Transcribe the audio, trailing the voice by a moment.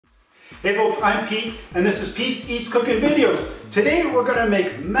Hey folks, I'm Pete, and this is Pete's Eats Cooking Videos. Today we're going to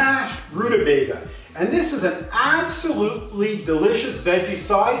make mashed rutabaga, and this is an absolutely delicious veggie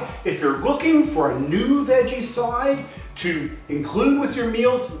side. If you're looking for a new veggie side to include with your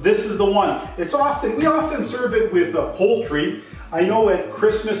meals, this is the one. We often serve it with poultry. I know at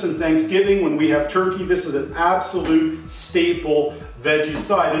Christmas and Thanksgiving when we have turkey, this is an absolute staple veggie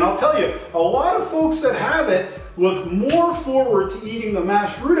side. And I'll tell you, a lot of folks that have it look more forward to eating the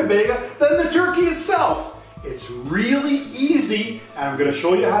mashed rutabaga than the turkey itself. It's really easy, and I'm going to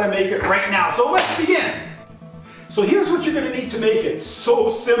show you how to make it right now. So let's begin. So here's what you're going to need to make it. So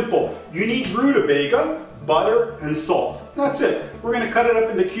simple. You need rutabaga, butter, and salt. That's it. We're going to cut it up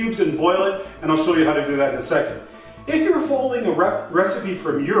into cubes and boil it, and I'll show you how to do that in a second. If you're following a recipe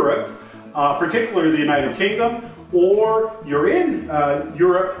from Europe, particularly the United Kingdom, or you're in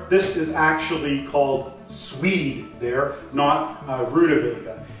Europe, this is actually called Swede there, not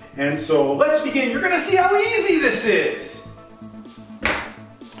rutabaga. And so let's begin. You're going to see how easy this is.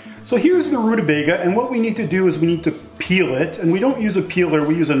 So here's the rutabaga, and what we need to do is we need to peel it, and we don't use a peeler,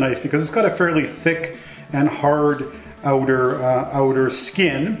 we use a knife because it's got a fairly thick and hard outer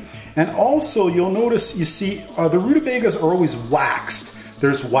skin. And also you'll notice, you see, the rutabagas are always waxed.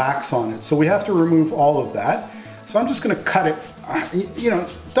 There's wax on it, so we have to remove all of that. So I'm just going to cut it. You know,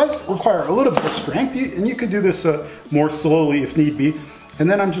 it does require a little bit of strength, and you can do this more slowly if need be. And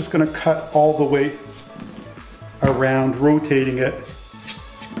then I'm just going to cut all the way around, rotating it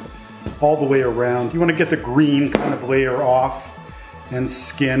all the way around. You want to get the green kind of layer off and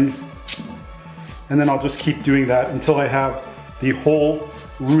skin. And then I'll just keep doing that until I have the whole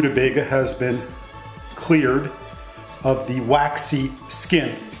rutabaga has been cleared of the waxy skin.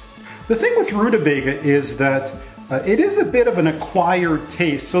 The thing with rutabaga is that it is a bit of an acquired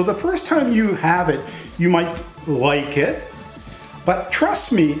taste. So the first time you have it, you might like it. But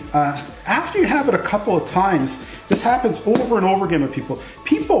trust me, after you have it a couple of times, this happens over and over again with people.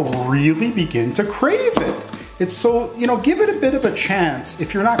 People really begin to crave it. It's so, you know, give it a bit of a chance.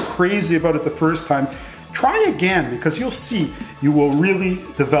 If you're not crazy about it the first time, try again, because you'll see you will really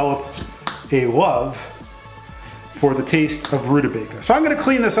develop a love for the taste of rutabaga. So I'm going to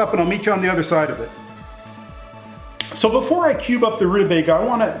clean this up and I'll meet you on the other side of it. So before I cube up the rutabaga, I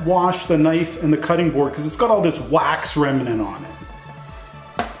want to wash the knife and the cutting board because it's got all this wax remnant on it.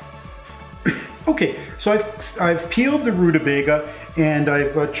 Okay, so I've peeled the rutabaga and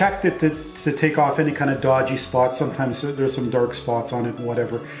I've checked it to take off any kind of dodgy spots. Sometimes there's some dark spots on it and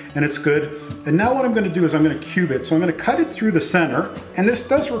whatever, and it's good. And now what I'm going to do is I'm going to cube it. So I'm going to cut it through the center, and this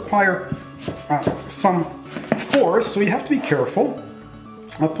does require some force, so you have to be careful.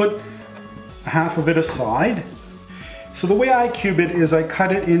 I'll put half of it aside. So the way I cube it is I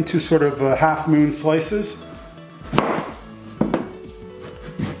cut it into sort of half moon slices.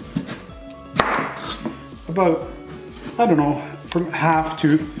 About, I don't know, from half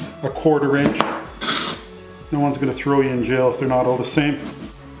to a quarter inch. No one's going to throw you in jail if they're not all the same.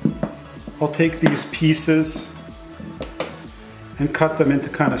 I'll take these pieces and cut them into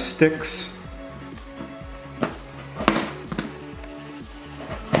kind of sticks.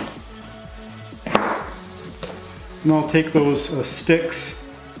 And I'll take those sticks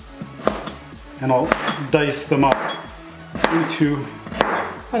and I'll dice them up into,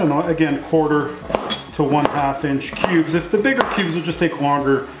 I don't know, again, quarter to 1/2 inch cubes. If the bigger cubes will just take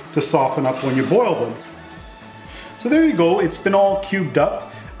longer to soften up when you boil them. So there you go, it's been all cubed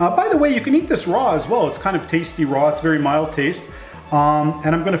up. By the way, you can eat this raw as well. It's kind of tasty raw, it's very mild taste.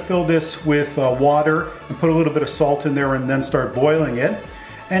 And I'm going to fill this with water and put a little bit of salt in there and then start boiling it.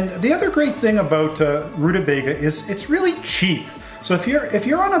 And the other great thing about rutabaga is it's really cheap. So if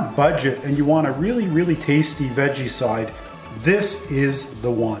you're on a budget and you want a really, really tasty veggie side, this is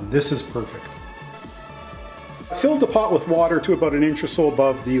the one. This is perfect. I filled the pot with water to about 1 inch or so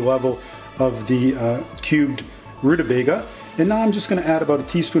above the level of the cubed rutabaga. And now I'm just going to add about a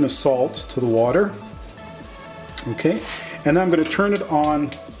teaspoon of salt to the water. Okay, and then I'm going to turn it on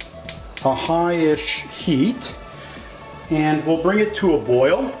a high-ish heat. And we'll bring it to a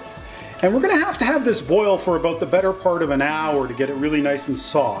boil. And we're going to have this boil for about the better part of an hour to get it really nice and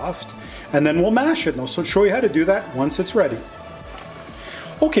soft. And then we'll mash it. And I'll show you how to do that once it's ready.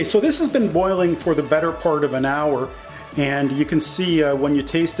 Okay, so this has been boiling for the better part of an hour. And you can see when you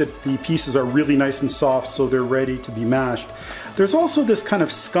taste it, the pieces are really nice and soft, so they're ready to be mashed. There's also this kind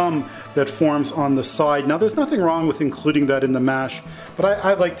of scum that forms on the side. Now, there's nothing wrong with including that in the mash, but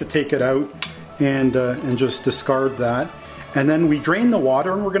I like to take it out and just discard that. And then we drain the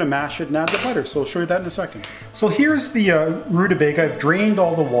water and we're going to mash it and add the butter. So I'll show you that in a second. So here's the rutabaga. I've drained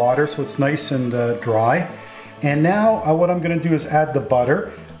all the water so it's nice and dry. And now what I'm gonna do is add the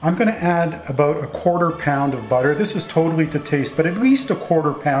butter. I'm gonna add about a 1/4 pound of butter. This is totally to taste, but at least a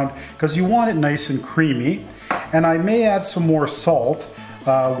 1/4 pound because you want it nice and creamy. And I may add some more salt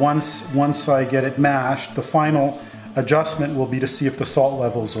once I get it mashed. The final adjustment will be to see if the salt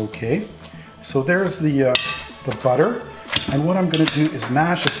level is okay. So there's the butter. And what I'm gonna do is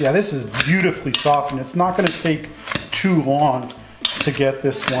mash this. Yeah, this is beautifully softened. It's not gonna take too long to get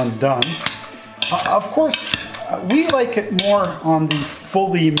this one done. Of course, we like it more on the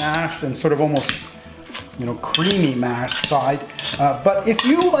fully mashed and sort of almost, you know, creamy mashed side. But if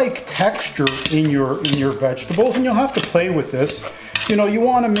you like texture in your vegetables, and you'll have to play with this, you know, you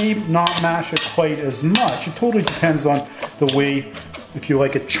want to maybe not mash it quite as much. It totally depends on the way, if you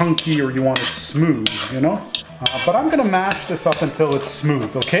like it chunky or you want it smooth, you know. But I'm going to mash this up until it's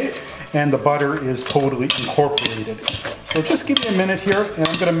smooth, okay? And the butter is totally incorporated. So just give me a minute here, and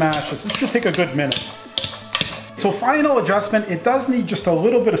I'm going to mash this. It should take a good minute. So final adjustment, it does need just a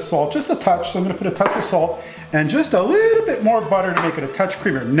little bit of salt, just a touch. So I'm going to put a touch of salt and just a little bit more butter to make it a touch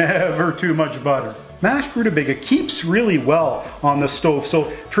creamier. Never too much butter. Mashed rutabaga keeps really well on the stove.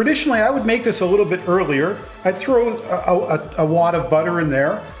 So traditionally I would make this a little bit earlier. I'd throw a wad of butter in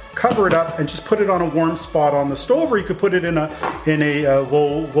there, cover it up, and just put it on a warm spot on the stove, or you could put it in a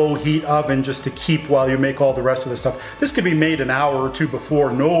low heat oven just to keep while you make all the rest of the stuff. This could be made an hour or two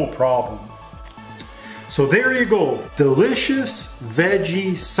before, no problem. So there you go, delicious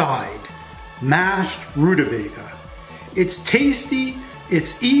veggie side, mashed rutabaga. It's tasty,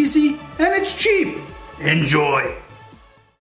 it's easy, and it's cheap. Enjoy.